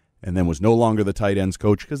 and then was no longer the tight ends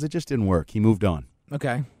coach because it just didn't work. He moved on.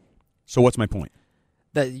 Okay. So what's my point?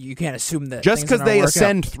 That you can't assume that just because they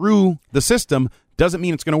ascend through the system doesn't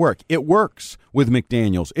mean it's going to work. It works with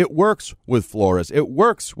McDaniels. It works with Flores. It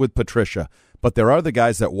works with Patricia. But there are the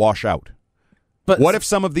guys that wash out. But what if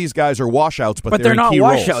some of these guys are washouts, but they're in not key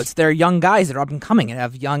washouts? roles? They're young guys that are up and coming and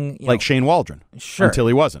have young, like Shane Waldron. Sure. Until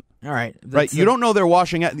he wasn't. All right. Right. You don't know they're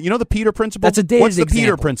washing out. You know the Peter principle? That's a dated What's the example.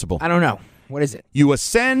 Peter principle? I don't know. What is it? You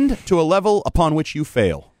ascend to a level upon which you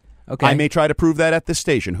fail. Okay. I may try to prove that at this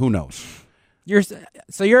station. Who knows?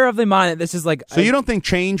 You're of the mind that this is like... So you don't think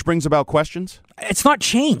change brings about questions? It's not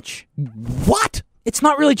change. What? It's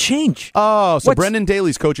not really change. Oh, so Brendan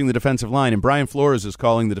Daly's coaching the defensive line and Brian Flores is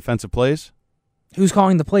calling the defensive plays? Who's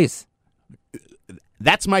calling the plays?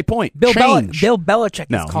 That's my point. Bill change. Bill Belichick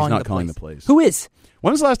no, is calling he's not the calling plays. the plays. Who is?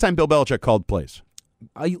 When was the last time Bill Belichick called plays?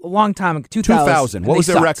 A long time ago. 2000. What was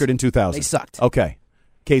their record in 2000? They sucked. Okay.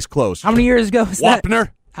 Case closed. How many years ago was that?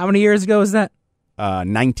 Wapner. How many years ago was that?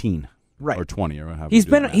 19. Right. Or 20 or however. He's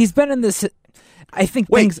been in this. I think.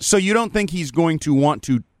 Wait. So you don't think he's going to want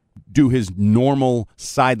to do his normal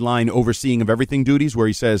sideline overseeing of everything duties, where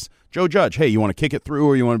he says, "Joe Judge, hey, you want to kick it through,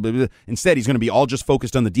 or you want to?" Instead, he's going to be all just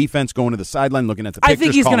focused on the defense, going to the sideline, looking at the pictures. I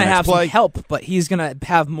think he's going to have some help, but he's going to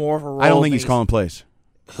have more of a role. I don't think he's calling plays.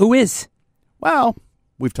 Who is? Well,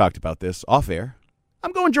 we've talked about this off air.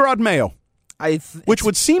 I'm going Gerard Mayo, which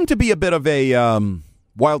would seem to be a bit of a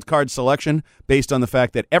wild card selection based on the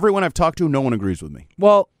fact that everyone I've talked to, no one agrees with me.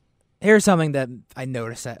 Well, here's something that I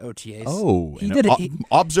noticed at OTAs. Oh,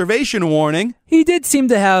 observation warning. He did seem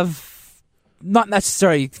to have, not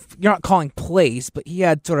necessarily, you're not calling plays, but he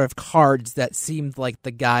had sort of cards that seemed like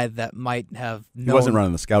the guy that might have known. He wasn't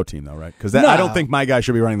running the scout team, though, right? Because I don't think my guy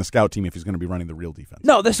should be running the scout team if he's going to be running the real defense.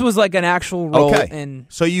 No, this was like an actual role. Okay.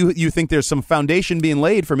 So you think there's some foundation being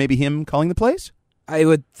laid for maybe him calling the plays? I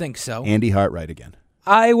would think so. Andy Hart right again.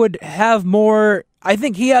 I would have more. I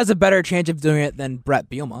think he has a better chance of doing it than Brett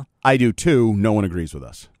Bielema. I do too. No one agrees with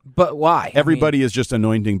us. But why? Everybody is just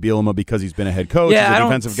anointing Bielema because he's been a head coach. Yeah, he's a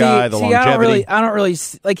defensive guy, the longevity. I don't really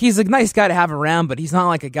like. He's a nice guy to have around, but he's not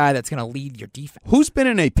like a guy that's going to lead your defense. Who's been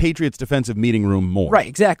in a Patriots defensive meeting room more? Right,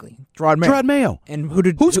 exactly. Gerard Mayo. And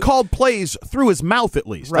who's called plays through his mouth at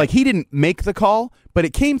least? Right. Like he didn't make the call, but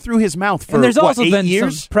it came through his mouth for and there's also 8 been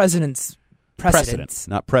years? Some precedents,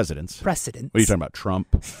 not presidents. Precedents. What are you talking about?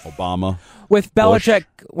 Trump, Obama, with Belichick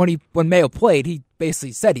Bush. when Mayo played, he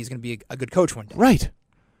basically said he's going to be a good coach one day. Right.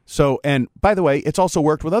 So, and by the way, it's also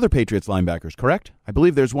worked with other Patriots linebackers, correct? I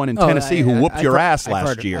believe there's one in Tennessee who whooped your ass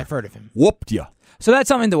last year. I've heard of him. Whooped you. So that's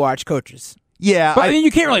something to watch, coaches. Yeah. But I mean,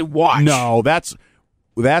 you can't really watch. No, that's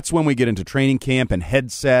when we get into training camp and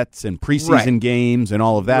headsets and preseason games and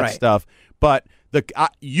all of that stuff. But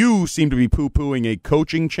you seem to be poo-pooing a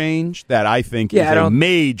coaching change that I think is a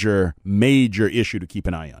major, major issue to keep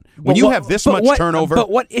an eye on. When you have this much turnover. But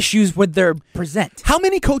what issues would there present? How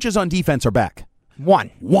many coaches on defense are back?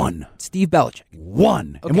 One. Steve Belichick.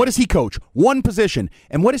 One. Okay. And what does he coach? One position.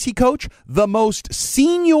 And what does he coach? The most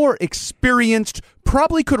senior, experienced,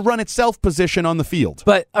 probably could run itself position on the field.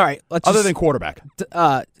 But, all right. Other than quarterback.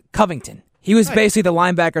 Covington. He was basically the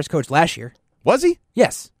linebackers coach last year. Was he?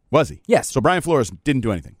 Yes. Was he? Yes. So Brian Flores didn't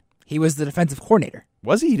do anything. He was the defensive coordinator.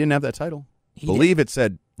 Was he? He didn't have that title. It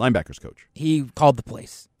said linebackers coach. He called the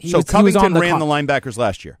plays. Covington ran the linebackers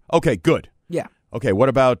last year. Okay, good. Yeah. Okay, what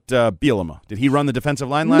about Bielema? Did he run the defensive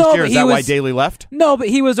line last year? Is that why Daly left? No, but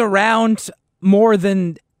he was around more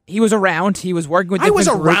than... He was around. He was working with different groups.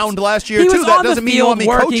 I was around last year, too. That doesn't mean you want me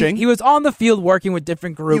coaching. He was on the field working with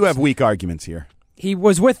different groups. You have weak arguments here. He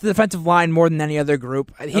was with the defensive line more than any other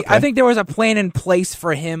group. I think there was a plan in place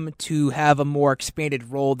for him to have a more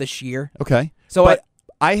expanded role this year. Okay. So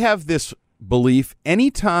I have this belief,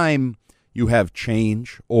 anytime you have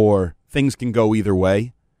change or things can go either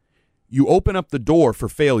way, you open up the door for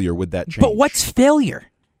failure with that change. But what's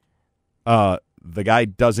failure? The guy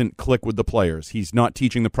doesn't click with the players. He's not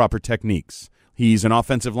teaching the proper techniques. He's an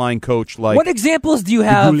offensive line coach like... What examples do you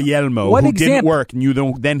have? Guglielmo, who didn't work, and you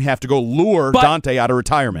then have to go lure Dante out of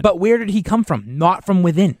retirement. But where did he come from? Not from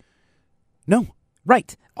within. No.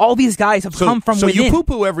 Right. All these guys have come from within. So you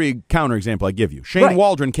poo-poo every counterexample I give you. Shane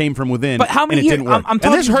Waldron came from within, but how many and it didn't work. I'm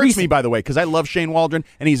talking and this hurts recent. me, by the way, because I love Shane Waldron,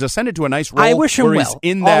 and he's ascended to a nice role. I wish him well.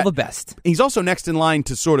 All the best. He's also next in line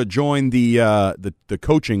to sort of join the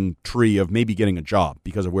coaching tree of maybe getting a job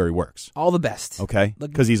because of where he works. All the best. Okay?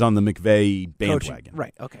 Because he's on the McVay bandwagon.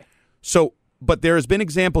 Right, okay. So, but there has been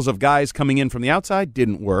examples of guys coming in from the outside,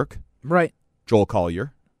 didn't work. Right. Joel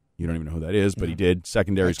Collier. You don't even know who that is, but he did.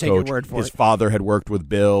 Secondaries Take your coach. word for His it. father had worked with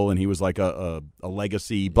Bill, and he was like a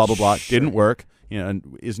legacy, blah, blah, blah. Sure. Didn't work.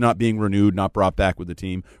 And is not being renewed, not brought back with the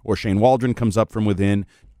team. Or Shane Waldron comes up from within,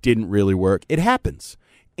 didn't really work. It happens.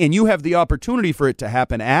 And you have the opportunity for it to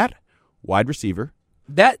happen at wide receiver,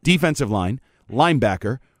 defensive line,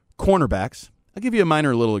 linebacker, cornerbacks. I'll give you a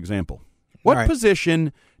minor little example. What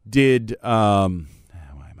position did why am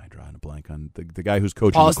I drawing a blank on the guy who's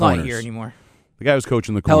coaching Paul's the corners? not here anymore. The guy who's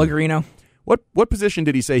coaching the corners. Pellegrino. What position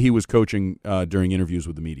did he say he was coaching during interviews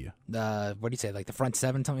with the media? What do you say, like the front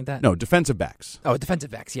seven, something like that? No, defensive backs. Oh, defensive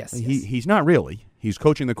backs, yes. He's not really. He's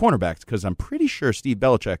coaching the cornerbacks because I'm pretty sure Steve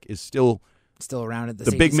Belichick is still around at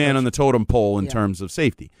the big man on the totem pole in terms of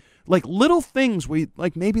safety. Like little things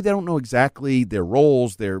maybe they don't know exactly their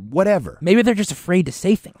roles, their whatever. Maybe they're just afraid to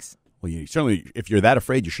say things. Well, you certainly, if you're that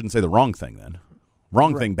afraid, you shouldn't say the wrong thing then.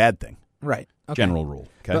 Wrong thing, bad thing. Right. Okay. General rule.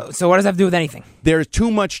 Okay. So what does that have to do with anything? There's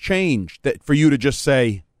too much change for you to just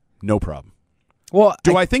say, no problem. Well,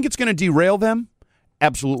 Do I think it's going to derail them?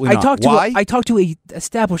 Absolutely not. Why? I talked to a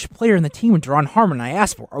established player in the team, Deron Harmon, and I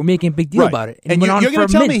asked for it. Are we making a big deal about it? And he went on you're for going a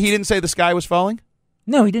to tell me minute. he didn't say the sky was falling?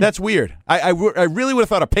 No, he didn't. That's weird. I really would have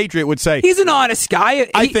thought a Patriot would say. He's an honest guy.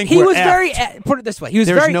 I think he we're was effed. very. Put it this way.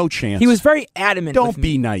 There's no chance. He was very adamant. Don't with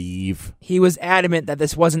be me. naive. He was adamant that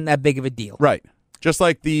this wasn't that big of a deal. Right. Just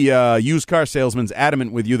like the used car salesman's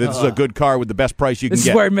adamant with you that this is a good car with the best price you can get. This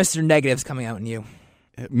is where Mr. Negative's coming out in you.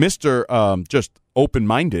 Mr. Just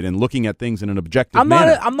open-minded and looking at things in an objective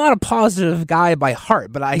manner. I'm not a positive guy by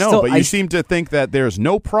heart, but you seem to think that there's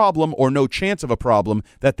no problem or no chance of a problem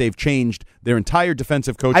that they've changed their entire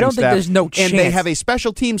defensive coaching staff. I don't think there's no chance. And they have a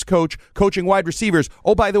special teams coach coaching wide receivers.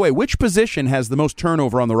 Oh, by the way, which position has the most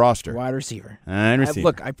turnover on the roster? Wide receiver.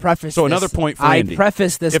 Look, I preface so this. Another point for Andy. I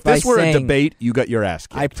preface this if by this were saying, a debate, you got your ass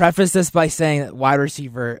kicked. I preface this by saying that wide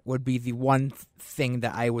receiver would be the one thing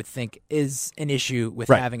that I would think is an issue with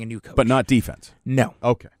having a new coach. But not defense. No.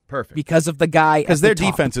 Okay, perfect. Because of the guy Because their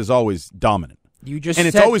defense is always dominant.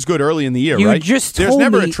 It's always good early in the year, right? There's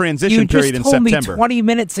never a transition period in September. You just told me 20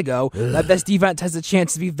 minutes ago that this defense has a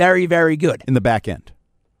chance to be very, very good. In the back end.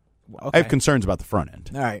 Okay. I have concerns about the front end.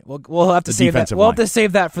 All right, we'll have to save that. We'll have to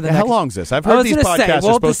save that for the next. How long is this? I've heard these podcasts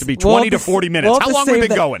are supposed to be 20 to 40 minutes. How long have we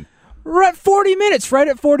been going? We're at 40 minutes, right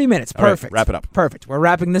at 40 minutes. Perfect. Right, wrap it up. Perfect. We're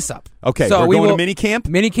wrapping this up. Okay, so we're going to mini camp?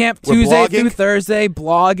 Mini camp We're Tuesday blogging? through Thursday,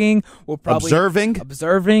 blogging. We'll probably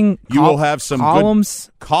observing. You will have some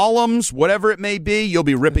columns, whatever it may be. You'll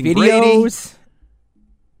be ripping videos.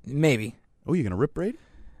 Brady. Maybe. Oh, you're going to rip Brady?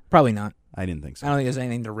 Probably not. I didn't think so. I don't think there's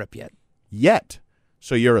anything to rip yet. Yet.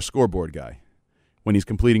 So you're a scoreboard guy. When he's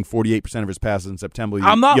completing 48% of his passes in September,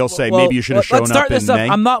 you'll say maybe you should have shown up in May.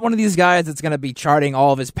 I'm not one of these guys that's going to be charting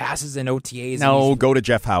all of his passes and OTAs. No, go to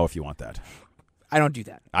Jeff Howe if you want that. I don't do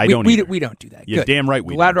that. I don't either. We don't do that. You're Good. damn right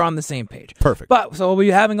we Glad don't. we're on the same page. Perfect. But so we'll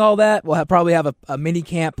be having all that. We'll probably have a mini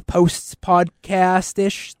camp post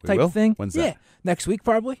podcast-ish type of thing. When's that? Yeah, next week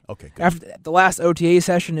probably. Okay, good. After the last OTA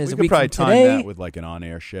session is we a could week probably from time today. that with like an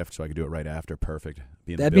on-air shift so I could do it right after. Perfect.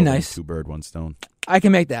 That'd be nice. Two bird, one stone. I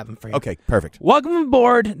can make that happen for you. Okay, perfect. Welcome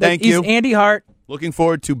aboard. Thank you. Andy Hart. Looking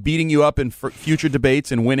forward to beating you up in future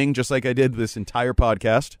debates and winning just like I did this entire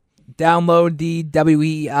podcast. Download the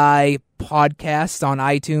WEEI podcast on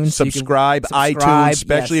iTunes. Subscribe, iTunes,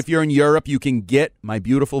 especially if you're in Europe. You can get my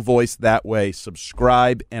beautiful voice that way.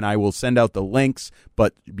 Subscribe, and I will send out the links,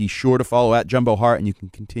 but be sure to follow at Jumbo Hart, and you can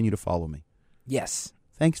continue to follow me. Yes.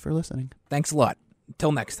 Thanks for listening. Thanks a lot.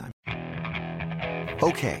 Until next time.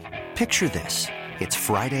 Okay, picture this. It's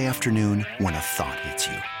Friday afternoon when a thought hits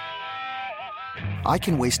you. I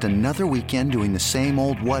can waste another weekend doing the same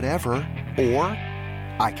old whatever, or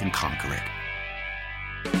I can conquer it.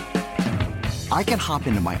 I can hop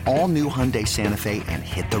into my all-new Hyundai Santa Fe and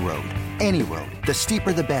hit the road. Any road. The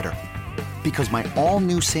steeper, the better. Because my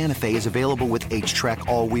all-new Santa Fe is available with H-Track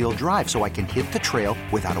all-wheel drive, so I can hit the trail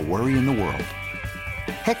without a worry in the world.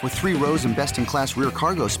 Heck, with 3 rows and best-in-class rear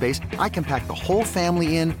cargo space, I can pack the whole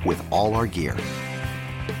family in with all our gear.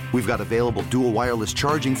 We've got available dual wireless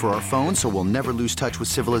charging for our phones, so we'll never lose touch with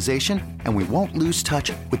civilization, and we won't lose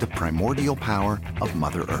touch with the primordial power of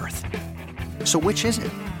Mother Earth. So which is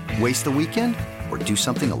it? Waste the weekend or do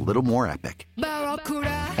something a little more epic?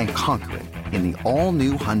 And conquer it in the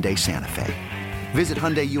all-new Hyundai Santa Fe. Visit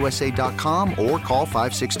HyundaiUSA.com or call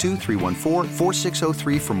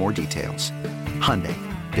 562-314-4603 for more details. Hyundai,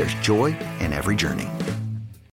 there's joy in every journey.